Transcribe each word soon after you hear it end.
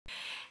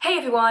Hey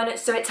everyone,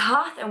 so it's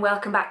Hearth and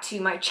welcome back to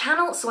my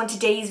channel. So on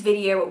today's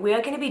video we're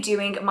going to be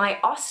doing my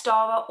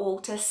Ostara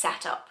altar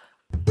setup.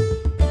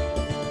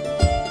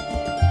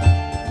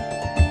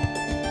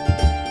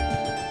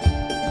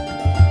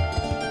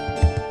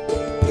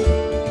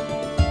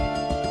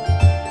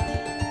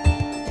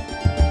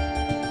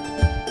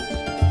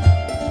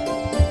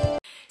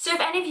 So if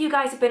any of you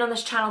guys have been on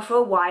this channel for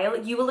a while,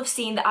 you will have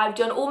seen that I've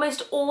done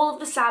almost all of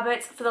the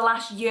Sabbats for the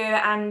last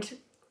year and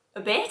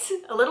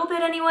a little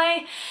bit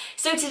anyway.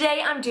 So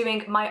today I'm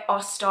doing my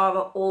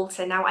Ostara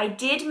altar. Now I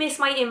did miss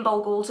my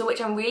Imbolc altar, which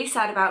I'm really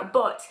sad about,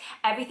 but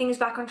everything is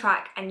back on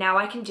track and now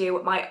I can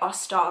do my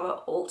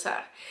Ostara altar.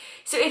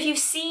 So if you've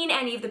seen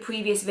any of the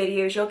previous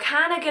videos, you're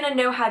kind of gonna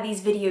know how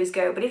these videos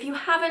go, but if you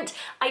haven't,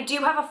 I do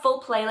have a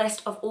full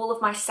playlist of all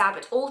of my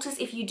Sabbat altars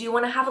if you do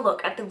want to have a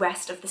look at the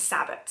rest of the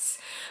Sabbats.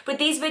 But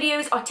these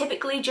videos are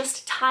typically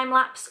just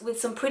time-lapse with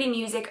some pretty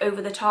music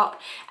over the top,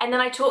 and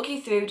then I talk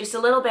you through just a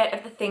little bit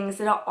of the things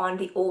that are on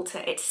the altar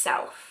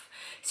itself.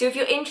 So if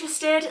you're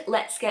interested,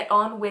 let's get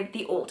on with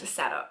the altar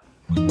setup.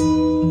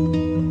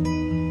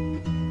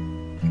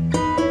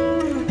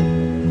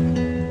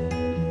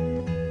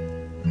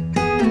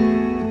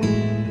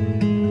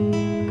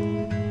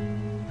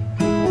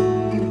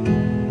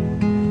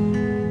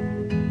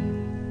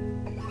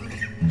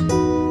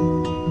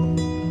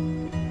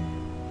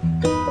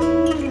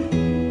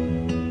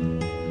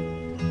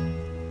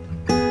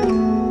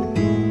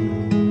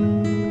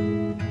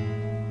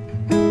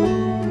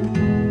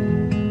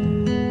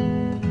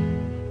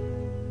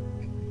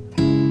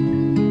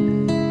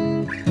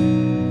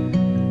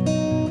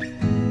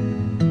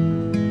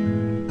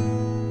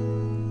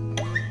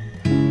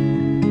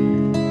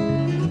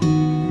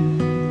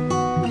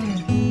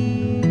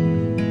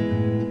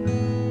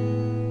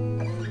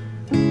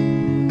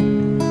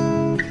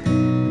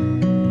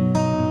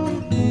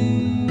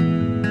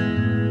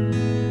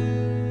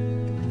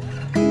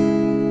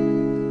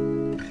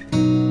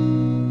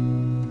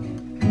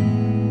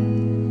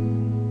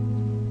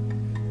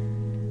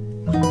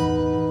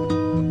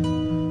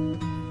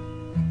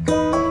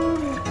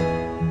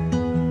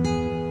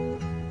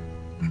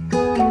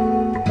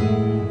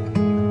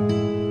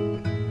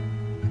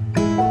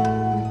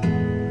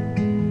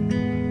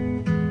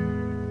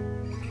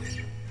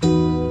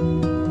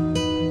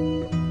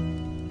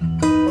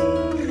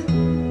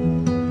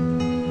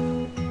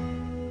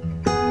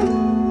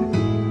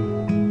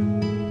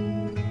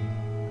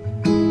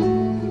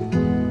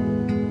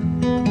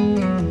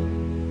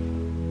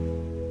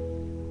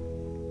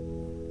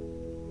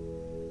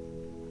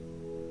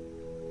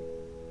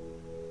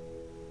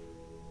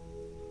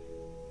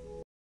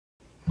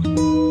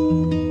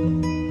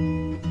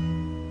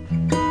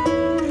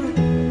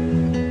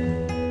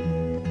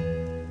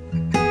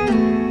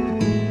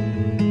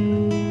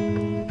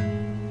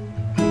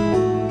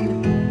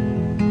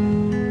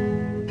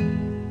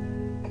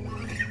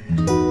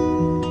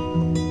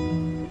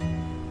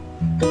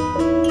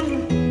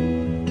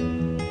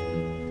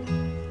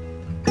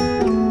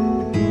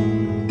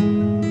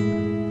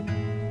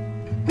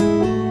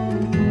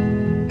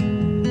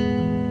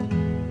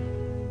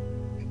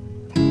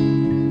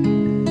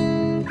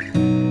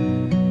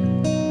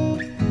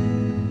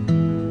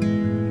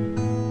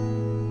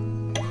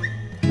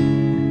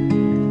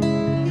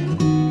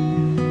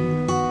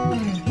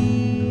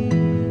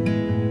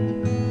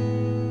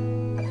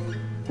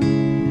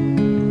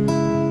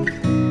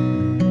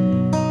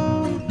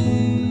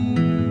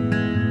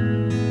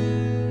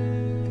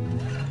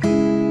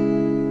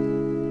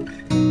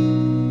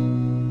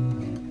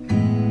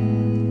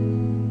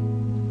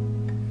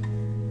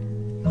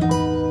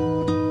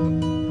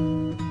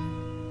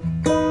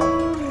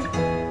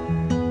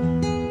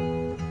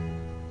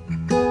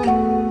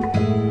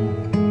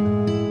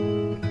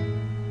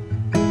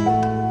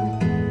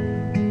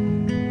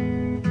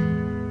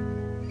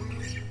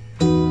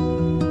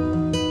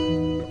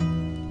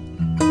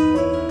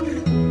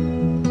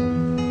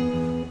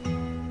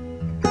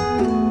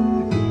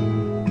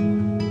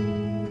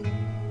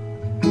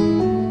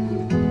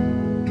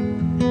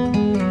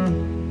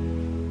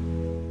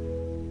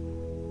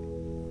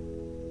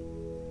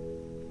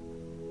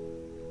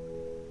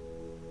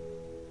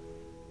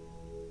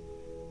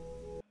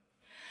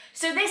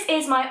 So this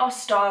is my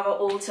Ostara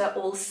altar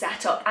all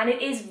set up, and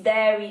it is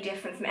very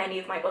different from any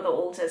of my other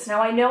altars.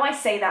 Now I know I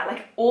say that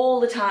like all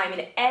the time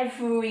in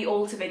every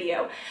altar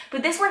video,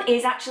 but this one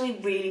is actually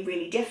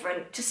really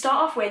different. To start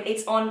off with,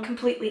 it's on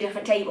completely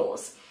different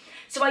tables.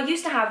 So I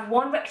used to have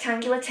one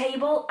rectangular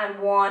table and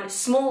one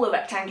smaller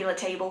rectangular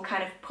table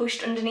kind of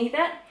pushed underneath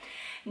it.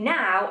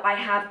 Now I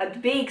have a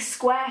big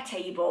square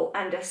table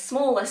and a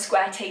smaller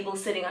square table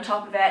sitting on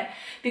top of it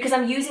because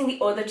I'm using the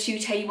other two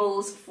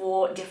tables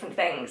for different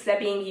things. They're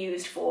being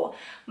used for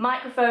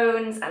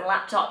microphones and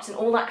laptops and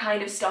all that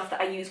kind of stuff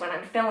that I use when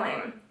I'm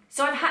filming.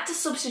 So I've had to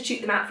substitute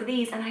them out for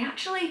these, and I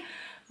actually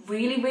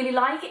really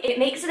like it. It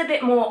makes it a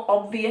bit more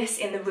obvious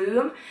in the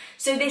room.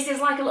 So this is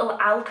like a little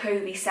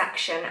alcovey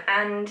section,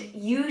 and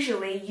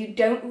usually you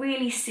don't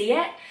really see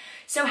it.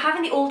 So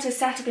having the altar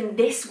set up in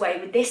this way,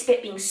 with this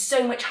bit being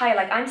so much higher,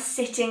 like I'm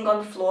sitting on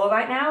the floor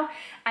right now,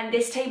 and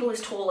this table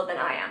is taller than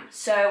I am.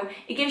 So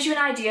it gives you an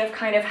idea of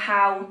kind of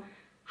how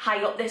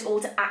high up this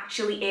altar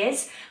actually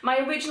is. My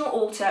original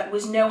altar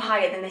was no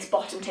higher than this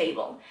bottom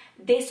table.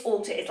 This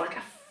altar is like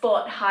a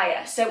foot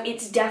higher, so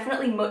it's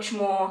definitely much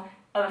more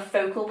of a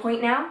focal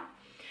point now.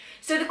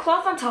 So the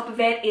cloth on top of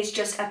it is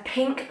just a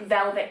pink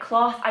velvet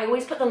cloth. I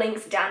always put the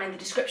links down in the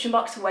description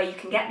box for where you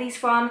can get these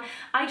from.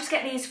 I just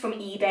get these from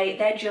eBay.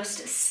 They're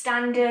just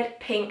standard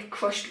pink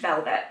crushed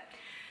velvet.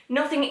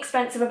 Nothing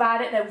expensive about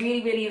it. They're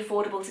really, really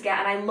affordable to get,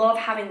 and I love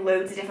having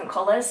loads of different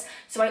colours,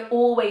 so I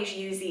always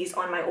use these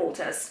on my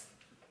altars.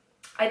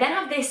 I then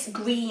have this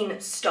green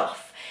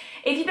stuff.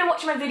 If you've been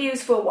watching my videos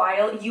for a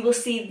while, you will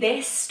see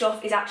this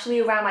stuff is actually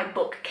around my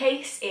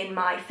bookcase in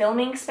my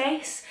filming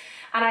space.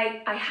 And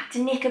I had to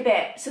nick a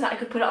bit so that I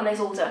could put it on this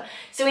altar.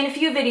 So in a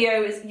few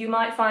videos, you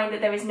might find that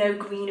there is no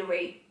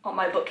greenery on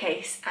my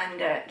bookcase, and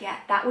yeah,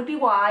 that would be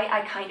why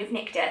I kind of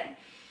nicked it.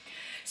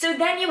 So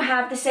then you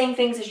have the same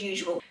things as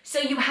usual. So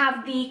you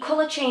have the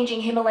colour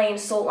changing Himalayan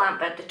salt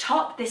lamp at the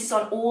top. This is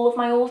on all of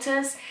my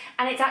altars,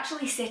 and it's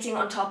actually sitting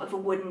on top of a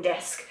wooden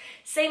disc.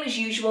 Same as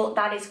usual,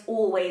 that is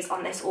always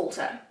on this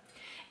altar.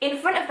 In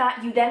front of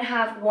that, you then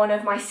have one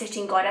of my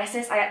sitting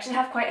goddesses. I actually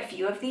have quite a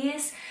few of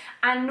these,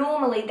 and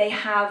normally they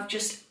have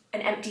just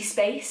an empty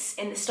space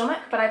in the stomach,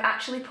 but I've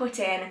actually put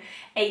in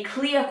a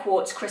clear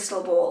quartz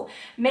crystal ball,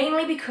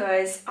 mainly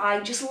because I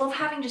just love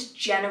having just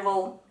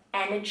general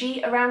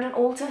energy around an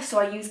altar, so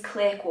I use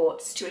clear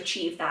quartz to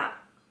achieve that.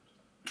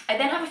 I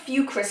then have a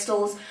few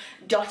crystals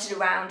dotted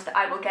around that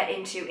I will get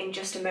into in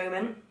just a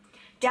moment.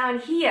 Down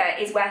here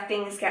is where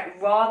things get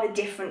rather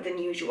different than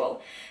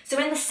usual. So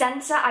in the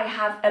centre I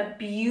have a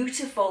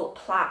beautiful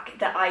plaque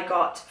that I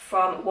got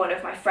from one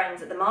of my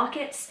friends at the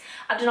markets.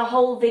 I've done a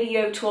whole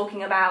video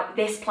talking about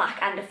this plaque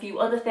and a few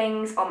other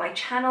things on my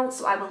channel,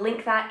 so I will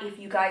link that if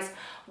you guys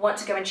want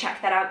to go and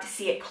check that out to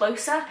see it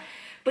closer.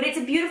 But it's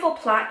a beautiful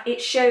plaque.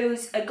 It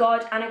shows a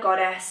god and a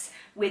goddess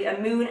with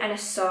a moon and a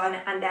sun,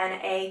 and then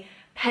a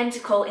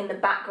pentacle in the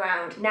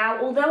background.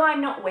 Now, although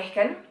I'm not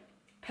Wiccan,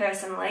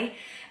 personally,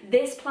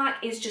 this plaque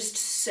is just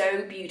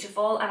so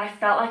beautiful, and I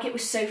felt like it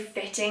was so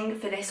fitting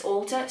for this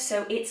altar,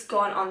 so it's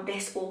gone on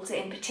this altar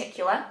in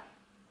particular.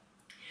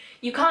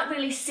 You can't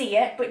really see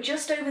it, but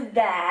just over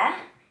there,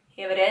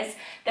 here it is,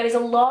 there is a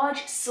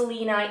large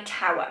selenite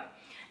tower.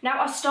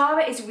 Now,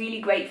 Ostara is really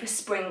great for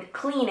spring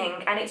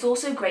cleaning, and it's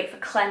also great for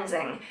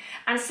cleansing.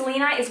 And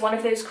selenite is one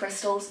of those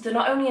crystals that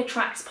not only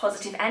attracts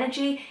positive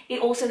energy,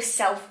 it also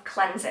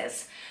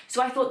self-cleanses.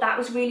 So I thought that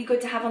was really good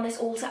to have on this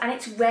altar, and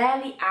it's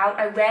rarely out.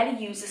 I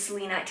rarely use the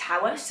selenite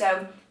tower,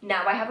 so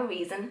now I have a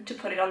reason to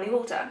put it on the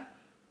altar.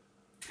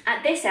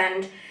 At this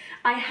end,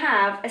 I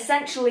have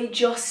essentially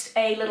just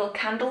a little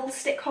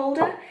candlestick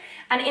holder,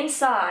 and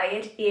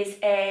inside is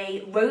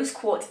a rose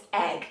quartz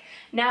egg.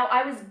 Now,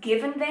 I was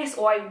given this,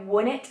 or I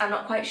won it, I'm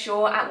not quite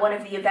sure, at one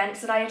of the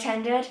events that I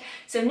attended.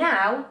 So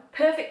now,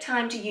 perfect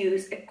time to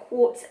use a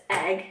quartz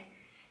egg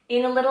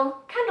in a little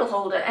candle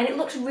holder, and it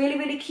looks really,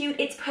 really cute.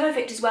 It's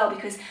perfect as well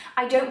because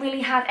I don't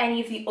really have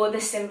any of the other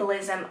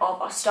symbolism of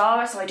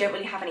Ostara, so I don't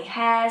really have any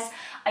hairs,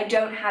 I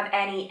don't have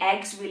any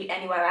eggs really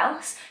anywhere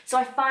else, so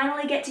I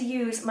finally get to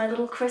use my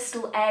little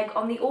crystal egg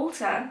on the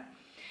altar.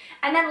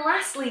 And then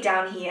lastly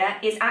down here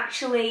is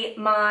actually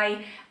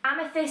my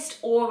amethyst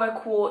aura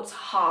quartz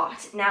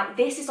heart. Now,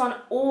 this is on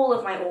all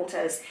of my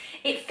altars.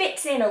 It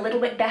fits in a little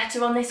bit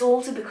better on this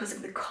altar because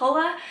of the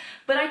colour,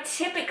 but I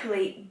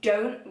typically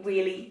don't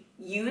really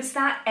use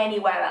that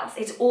anywhere else.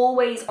 It's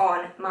always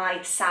on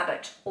my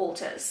Sabbath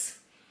altars.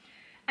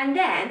 And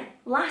then,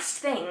 last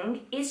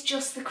thing is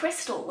just the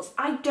crystals.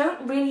 I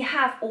don't really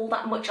have all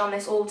that much on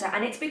this altar,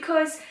 and it's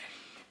because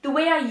the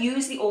way I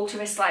use the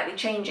altar is slightly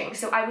changing.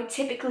 So I would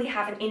typically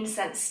have an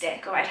incense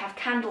stick, or I'd have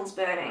candles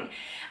burning.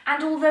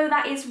 And although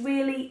that is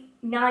really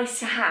nice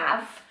to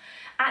have,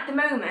 at the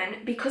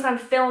moment, because I'm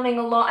filming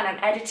a lot and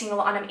I'm editing a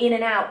lot and I'm in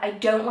and out, I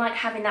don't like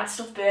having that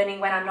stuff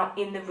burning when I'm not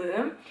in the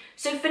room.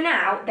 So for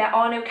now, there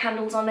are no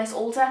candles on this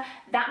altar.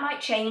 That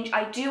might change.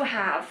 I do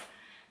have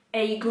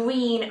a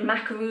green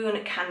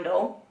macaroon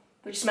candle,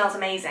 which smells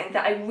amazing,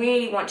 that I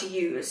really want to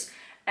use.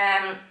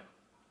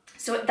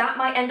 So that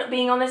might end up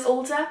being on this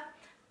altar,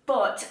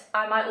 but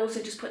I might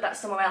also just put that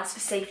somewhere else for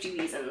safety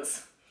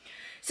reasons.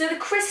 So the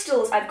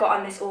crystals I've got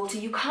on this altar,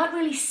 you can't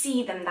really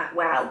see them that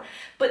well,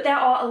 but there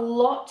are a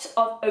lot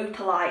of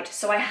opalite.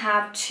 So I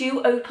have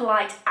 2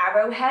 opalite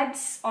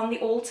arrowheads on the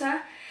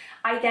altar.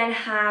 I then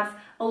have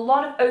a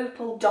lot of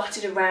opal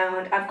dotted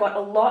around. I've got a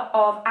lot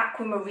of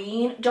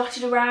aquamarine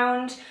dotted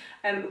around,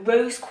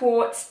 rose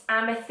quartz,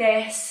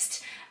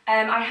 amethyst.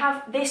 I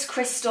have this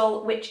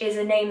crystal, which is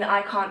a name that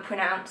I can't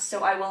pronounce,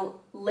 so I will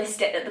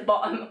list it at the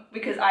bottom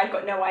because I've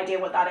got no idea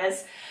what that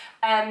is.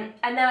 And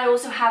then I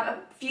also have a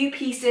few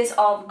pieces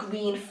of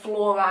green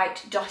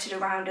fluorite dotted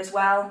around as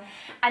well.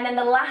 And then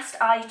the last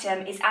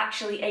item is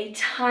actually a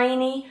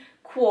tiny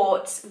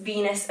quartz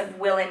Venus of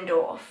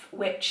Willendorf,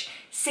 which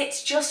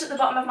sits just at the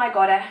bottom of my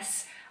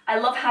goddess. I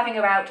love having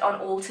her out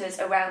on altars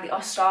around the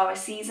Ostara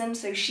season,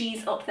 so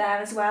she's up there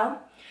as well.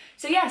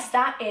 So yes,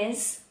 that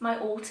is my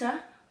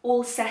altar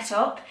all set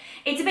up.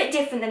 It's a bit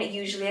different than it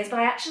usually is, but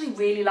I actually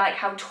really like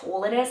how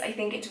tall it is. I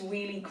think it's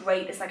really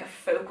great as like a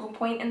focal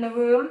point in the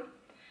room.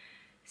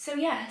 So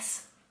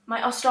yes,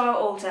 my Ostara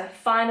altar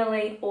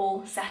finally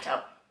all set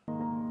up.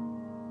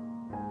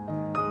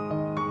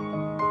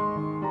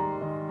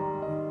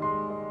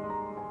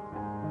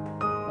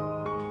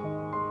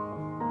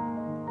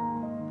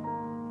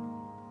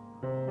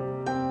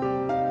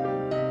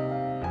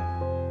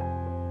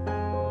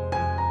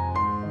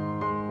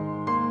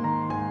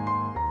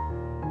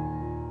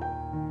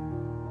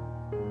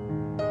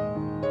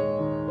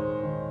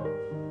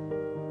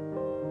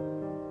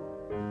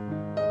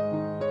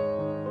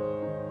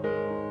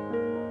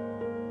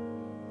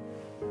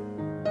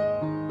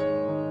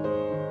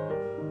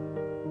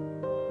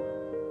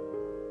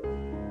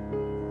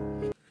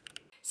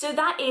 So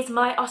that is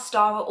my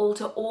Ostara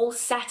altar all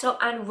set up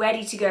and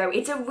ready to go.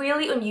 It's a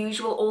really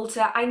unusual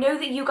altar. I know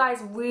that you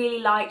guys really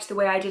liked the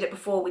way I did it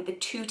before with the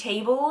 2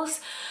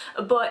 tables,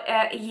 but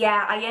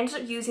yeah, I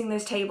ended up using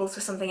those tables for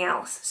something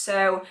else.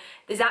 So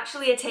there's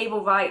actually a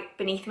table right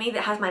beneath me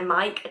that has my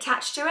mic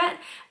attached to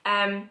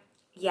it.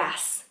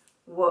 Yes.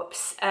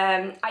 Whoops.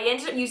 I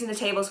ended up using the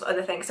tables for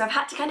other things, so I've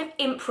had to kind of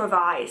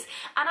improvise,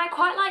 and I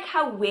quite like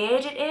how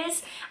weird it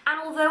is, and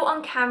although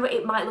on camera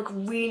it might look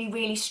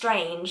really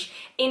strange,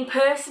 in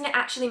person it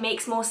actually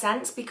makes more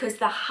sense because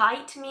the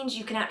height means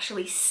you can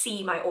actually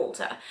see my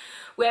altar.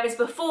 Whereas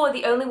before,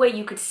 the only way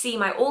you could see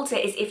my altar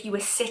is if you were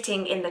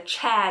sitting in the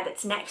chair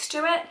that's next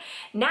to it.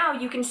 Now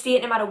you can see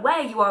it no matter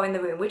where you are in the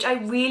room, which I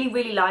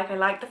really like. I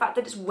like the fact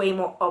that it's way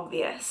more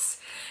obvious.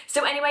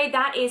 So anyway,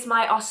 that is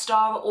my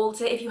Ostara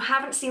altar. If you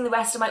haven't seen the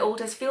rest of my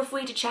altars, feel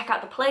free to check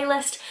out the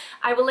playlist.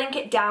 I will link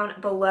it down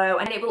below,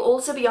 and it will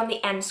also be on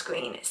the end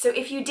screen. So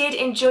if you did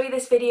enjoy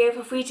this video,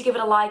 feel free to give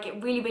it a like.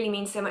 It really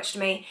means so much to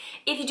me.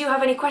 If you do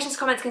have any questions,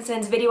 comments,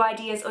 concerns, video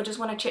ideas, or just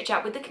want to chit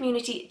chat with the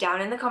community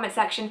down in the comment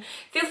section,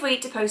 feel free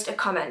to post a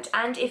comment.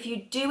 And if you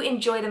do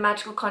enjoy the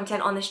magical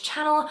content on this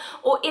channel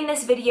or in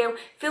this video,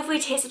 feel free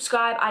to hit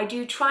subscribe. I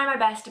do try my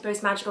best to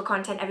post magical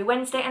content every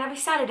Wednesday and every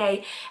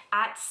Saturday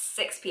at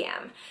 6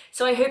 p.m.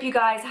 So I hope you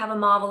guys have a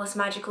marvelous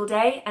magical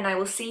day, and I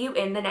will see you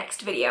in the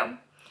next video.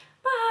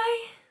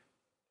 Bye!